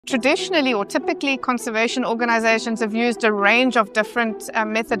Traditionally or typically, conservation organizations have used a range of different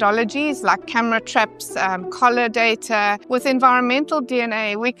methodologies like camera traps, collar data. With environmental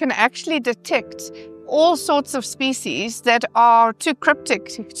DNA, we can actually detect all sorts of species that are too cryptic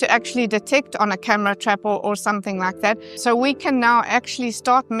to actually detect on a camera trap or something like that. So we can now actually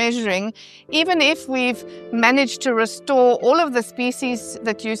start measuring, even if we've managed to restore all of the species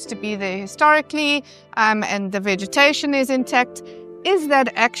that used to be there historically, and the vegetation is intact. Is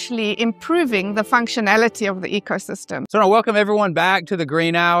that actually improving the functionality of the ecosystem? So I welcome everyone back to the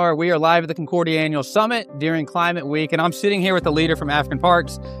Green Hour. We are live at the Concordia Annual Summit during Climate Week, and I'm sitting here with the leader from African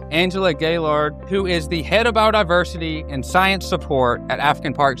Parks, Angela Gaylard, who is the head of Biodiversity and Science Support at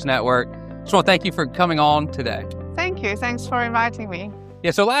African Parks Network. Just want to thank you for coming on today. Thank you. Thanks for inviting me. Yeah,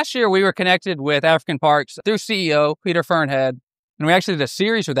 so last year we were connected with African Parks through CEO Peter Fernhead, and we actually did a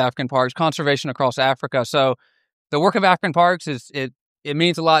series with African Parks, Conservation Across Africa. So the work of African Parks it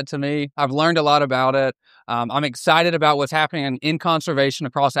means a lot to me. I've learned a lot about it. I'm excited about what's happening in conservation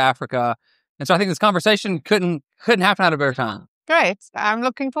across Africa. And so I think this conversation couldn't happen at a better time. Great. I'm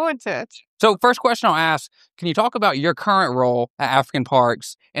looking forward to it. So first question I'll ask, can you talk about your current role at African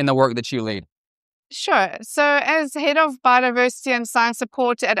Parks and the work that you lead? Sure. So as head of Biodiversity and Science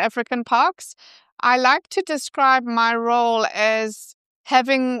Support at African Parks, I like to describe my role as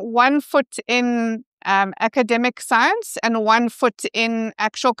having one foot in academic science and one foot in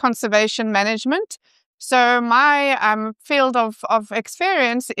actual conservation management. So my field of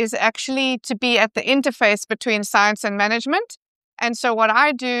experience is actually to be at the interface between science and management. And so what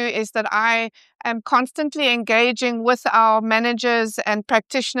I do is that I am constantly engaging with our managers and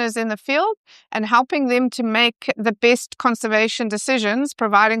practitioners in the field and helping them to make the best conservation decisions,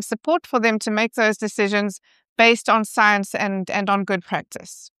 providing support for them to make those decisions based on science and on good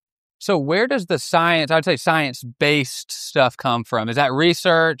practice. So where does the science-based stuff come from? Is that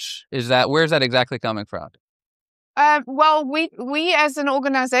research? Where's that exactly coming from? Well, we as an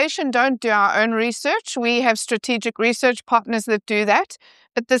organization don't do our own research. We have strategic research partners that do that.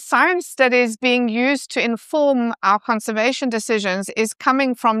 But the science that is being used to inform our conservation decisions is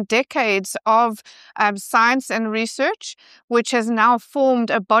coming from decades of science and research, which has now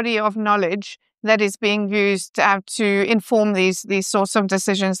formed a body of knowledge that is being used to inform these sorts of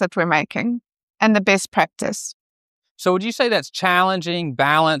decisions that we're making and the best practice. So would you say that's challenging,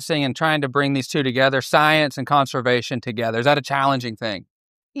 balancing, and trying to bring these two together, science and conservation together? Is that a challenging thing?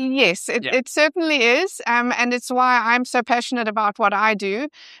 Yes, it certainly is. And it's why I'm so passionate about what I do,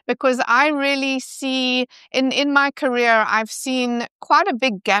 because I really see in my career, I've seen quite a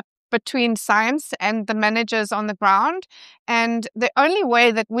big gap between science and the managers on the ground. And the only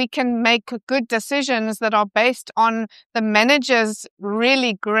way that we can make good decisions that are based on the manager's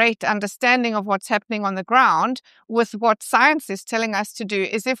really great understanding of what's happening on the ground with what science is telling us to do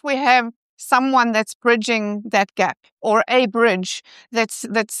is if we have someone that's bridging that gap, or a bridge that's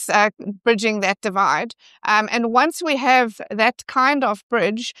bridging that divide. And once we have that kind of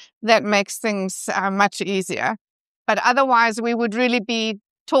bridge, that makes things much easier. But otherwise, we would really be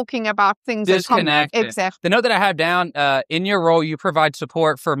talking about things disconnected. Exactly. The note that I have down, in your role, you provide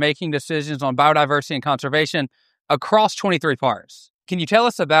support for making decisions on biodiversity and conservation across 23 parks. Can you tell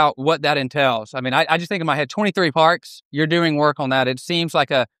us about what that entails? I mean, I just think in my head, 23 parks, you're doing work on that. It seems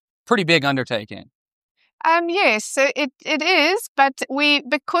like a pretty big undertaking. Yes, so it is, but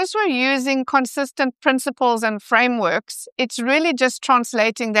because we're using consistent principles and frameworks, it's really just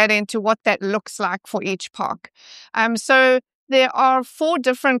translating that into what that looks like for each park. So there are 4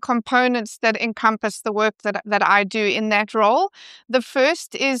 different components that encompass the work that I do in that role. The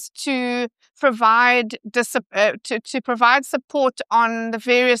first is to provide provide support on the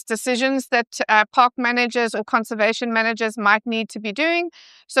various decisions that park managers or conservation managers might need to be doing.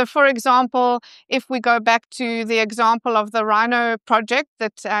 So, for example, if we go back to the example of the rhino project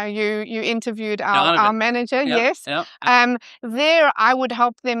that you interviewed our manager, yes, there I would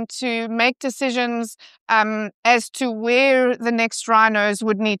help them to make decisions as to where the next rhinos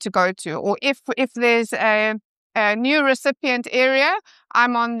would need to go to, or if there's a new recipient area,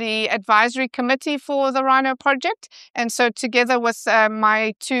 I'm on the advisory committee for the Rhino project. And so together with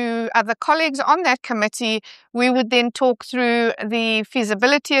my 2 other colleagues on that committee, we would then talk through the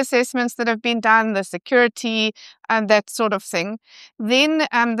feasibility assessments that have been done, the security, and that sort of thing. Then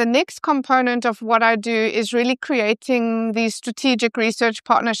the next component of what I do is really creating these strategic research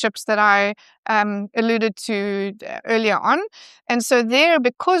partnerships that I alluded to earlier on. And so there,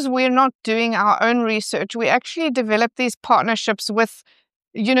 because we're not doing our own research, we actually develop these partnerships with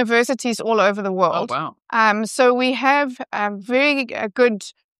universities all over the world. Oh, wow. So we have very good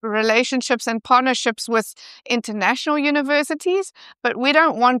relationships and partnerships with international universities, but we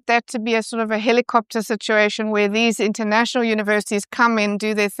don't want that to be a sort of a helicopter situation where these international universities come in,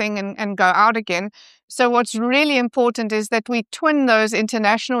 do their thing, and go out again. So what's really important is that we twin those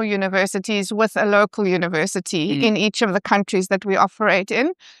international universities with a local university in each of the countries that we operate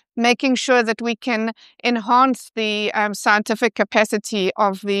in, making sure that we can enhance the scientific capacity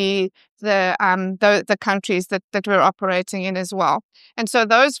of the countries that we're operating in as well. And so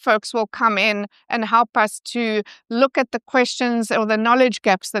those folks will come in and help us to look at the questions or the knowledge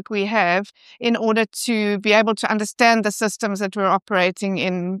gaps that we have in order to be able to understand the systems that we're operating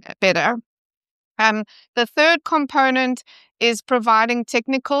in better. The third component is providing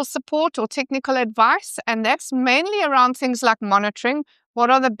technical support or technical advice, and that's mainly around things like monitoring.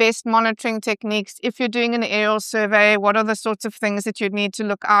 What are the best monitoring techniques? If you're doing an aerial survey, what are the sorts of things that you need to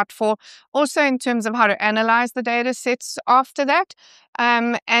look out for? Also in terms of how to analyze the data sets after that.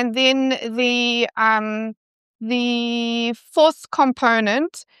 And then the fourth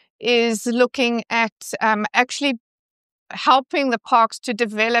component is looking at actually helping the parks to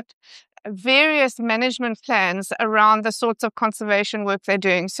develop various management plans around the sorts of conservation work they're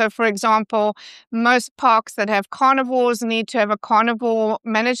doing. So, for example, most parks that have carnivores need to have a carnivore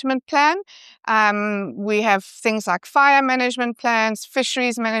management plan. We have things like fire management plans,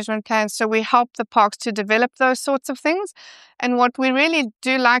 fisheries management plans. So we help the parks to develop those sorts of things. And what we really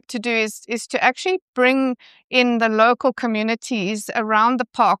do like to do is to actually bring in the local communities around the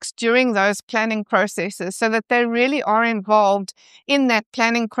parks during those planning processes so that they really are involved in that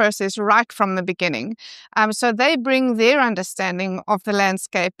planning process right from the beginning. So they bring their understanding of the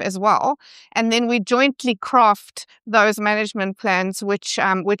landscape as well. And then we jointly craft those management plans, which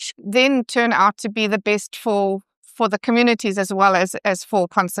then turn out to be the best for the communities as well as for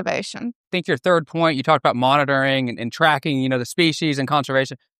conservation. I think your third point, you talked about monitoring and tracking, the species and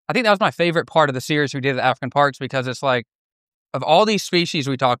conservation. I think that was my favorite part of the series we did at African Parks, because it's like, of all these species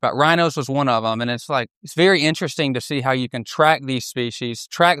we talked about, rhinos was one of them. And it's very interesting to see how you can track these species,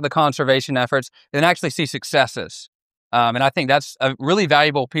 track the conservation efforts, and actually see successes. And I think that's a really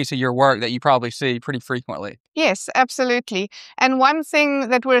valuable piece of your work that you probably see pretty frequently. Yes, absolutely. And one thing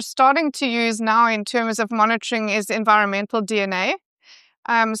that we're starting to use now in terms of monitoring is environmental DNA.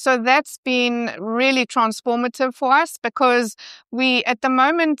 So that's been really transformative for us, because we, at the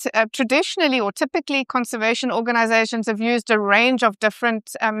moment, traditionally or typically, conservation organizations have used a range of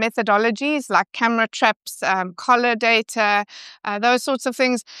different methodologies like camera traps, collar data, those sorts of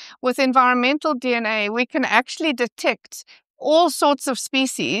things. With environmental DNA, we can actually detect all sorts of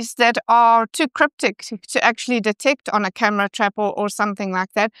species that are too cryptic to actually detect on a camera trap or something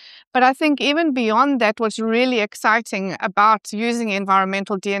like that. But I think even beyond that, what's really exciting about using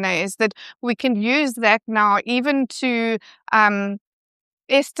environmental DNA is that we can use that now even to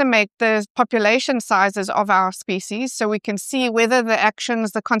estimate the population sizes of our species, so we can see whether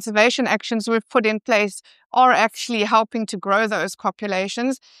the conservation actions we've put in place are actually helping to grow those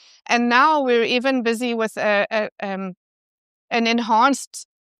populations. And now we're even busy with an enhanced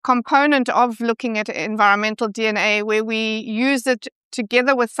component of looking at environmental DNA, where we use it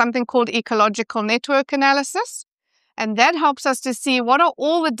together with something called ecological network analysis. And that helps us to see what are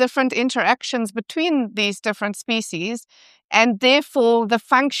all the different interactions between these different species, and therefore the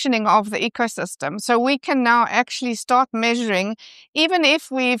functioning of the ecosystem. So we can now actually start measuring, even if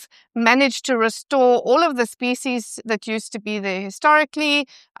we've managed to restore all of the species that used to be there historically,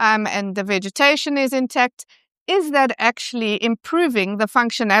 and the vegetation is intact, is that actually improving the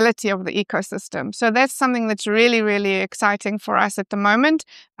functionality of the ecosystem? So that's something that's really, really exciting for us at the moment.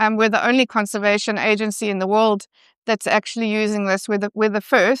 We're the only conservation agency in the world that's actually using this. We're the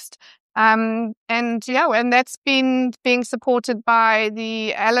first. And that's being supported by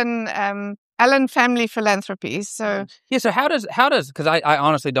the Allen Family Philanthropies. So how does because I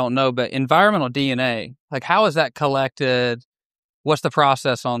honestly don't know, but environmental DNA, how is that collected? What's the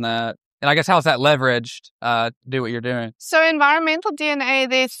process on that? And I guess how's that leveraged to do what you're doing? So environmental DNA,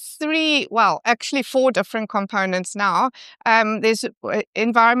 there's four different components now. There's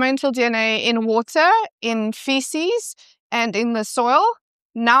environmental DNA in water, in feces, and in the soil.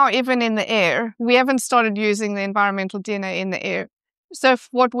 Now even in the air. We haven't started using the environmental DNA in the air. So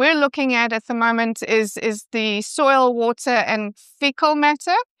what we're looking at the moment is the soil, water, and fecal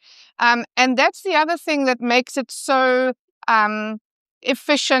matter. And that's the other thing that makes it so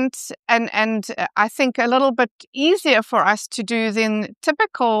efficient and I think a little bit easier for us to do than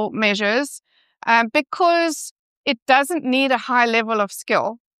typical measures, because it doesn't need a high level of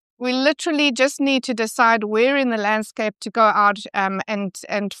skill. We literally just need to decide where in the landscape to go out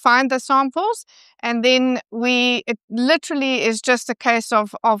and find the samples. And then it literally is just a case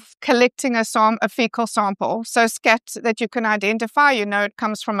of collecting a fecal sample. So scat that you can identify, it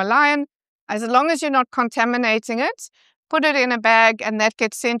comes from a lion. As long as you're not contaminating it, put it in a bag, and that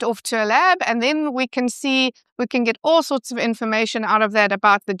gets sent off to a lab. And then we can get all sorts of information out of that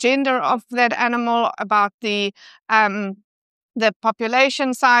about the gender of that animal, about the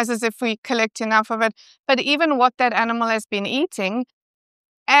population sizes if we collect enough of it, but even what that animal has been eating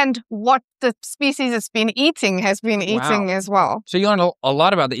and what the species it's been eating has been eating as well. So you learn a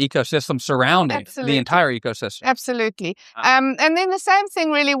lot about the ecosystem surrounding the entire ecosystem. Absolutely. And then the same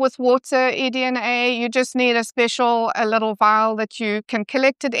thing really with water eDNA. You just need a little vial that you can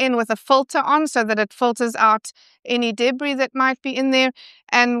collect it in with a filter on so that it filters out any debris that might be in there.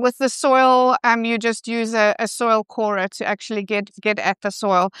 And with the soil, you just use a soil corer to actually get at the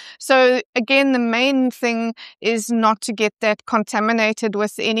soil. So again, the main thing is not to get that contaminated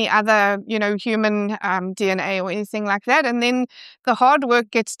with any other human DNA or anything like that. And then the hard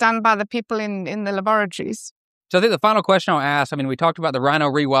work gets done by the people in the laboratories. So I think the final question I'll ask, we talked about the Rhino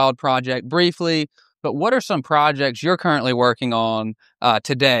Rewild project briefly, but what are some projects you're currently working on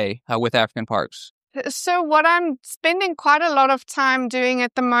today with African Parks? So what I'm spending quite a lot of time doing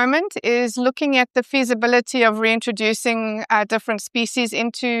at the moment is looking at the feasibility of reintroducing different species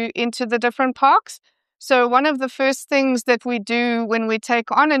into the different parks. So one of the first things that we do when we take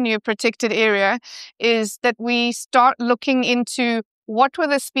on a new protected area is that we start looking into what were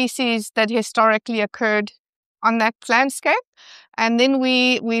the species that historically occurred on that landscape. And then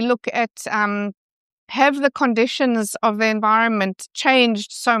we look at have the conditions of the environment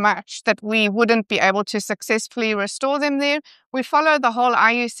changed so much that we wouldn't be able to successfully restore them there. We follow the whole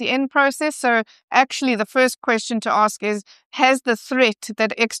IUCN process. So actually the first question to ask is, has the threat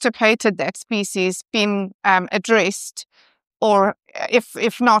that extirpated that species been addressed? Or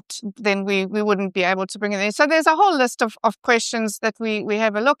if not, then we wouldn't be able to bring it in. So there's a whole list of questions that we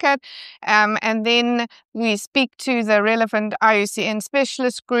have a look at. And then we speak to the relevant IUCN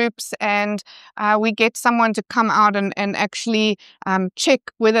specialist groups, and we get someone to come out and actually check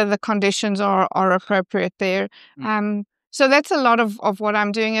whether the conditions are appropriate there. So that's a lot of what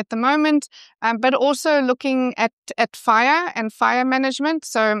I'm doing at the moment, but also looking at fire and fire management.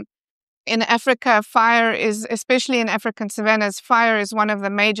 So in Africa, fire is, especially in African savannas, fire is one of the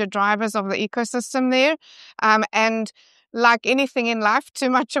major drivers of the ecosystem there. And like anything in life,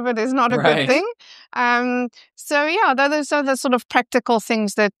 too much of it is not a good thing. So yeah, those are the sort of practical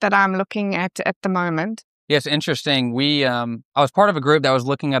things that I'm looking at the moment. Yes, interesting. I was part of a group that was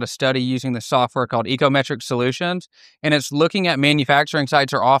looking at a study using the software called Ecometric Solutions, and it's looking at manufacturing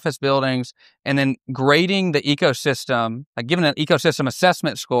sites or office buildings and then grading the ecosystem, like giving an ecosystem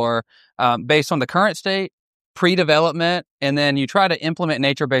assessment score based on the current state, pre-development, and then you try to implement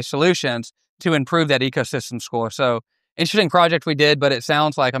nature-based solutions to improve that ecosystem score. So interesting project we did, but it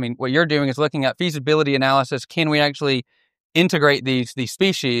sounds like, what you're doing is looking at feasibility analysis. Can we actually integrate these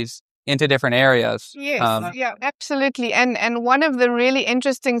species into different areas? Yes, yeah, absolutely. And one of the really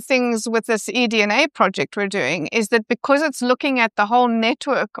interesting things with this eDNA project we're doing is that because it's looking at the whole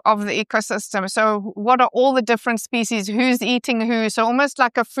network of the ecosystem, so what are all the different species, who's eating who, so almost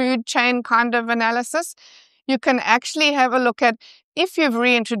like a food chain kind of analysis, you can actually have a look at, if you've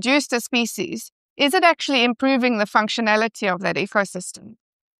reintroduced a species, is it actually improving the functionality of that ecosystem?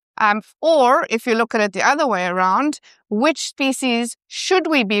 Or if you look at it the other way around, which species should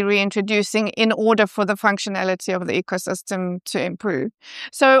we be reintroducing in order for the functionality of the ecosystem to improve?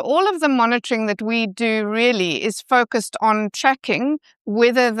 So all of the monitoring that we do really is focused on tracking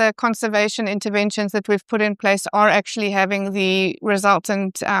whether the conservation interventions that we've put in place are actually having the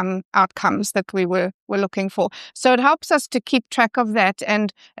resultant outcomes that we were looking for. So it helps us to keep track of that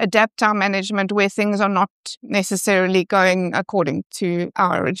and adapt our management where things are not necessarily going according to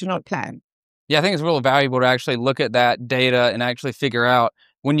our original plan. Yeah, I think it's really valuable to actually look at that data and actually figure out,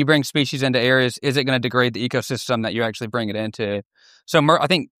 when you bring species into areas, is it going to degrade the ecosystem that you actually bring it into? So I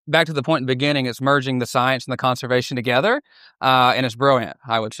think back to the point in the beginning, it's merging the science and the conservation together, and it's brilliant,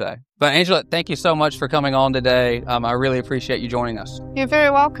 I would say. But Angela, thank you so much for coming on today. I really appreciate you joining us. You're very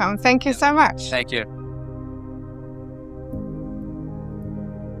welcome. Thank you so much. Thank you.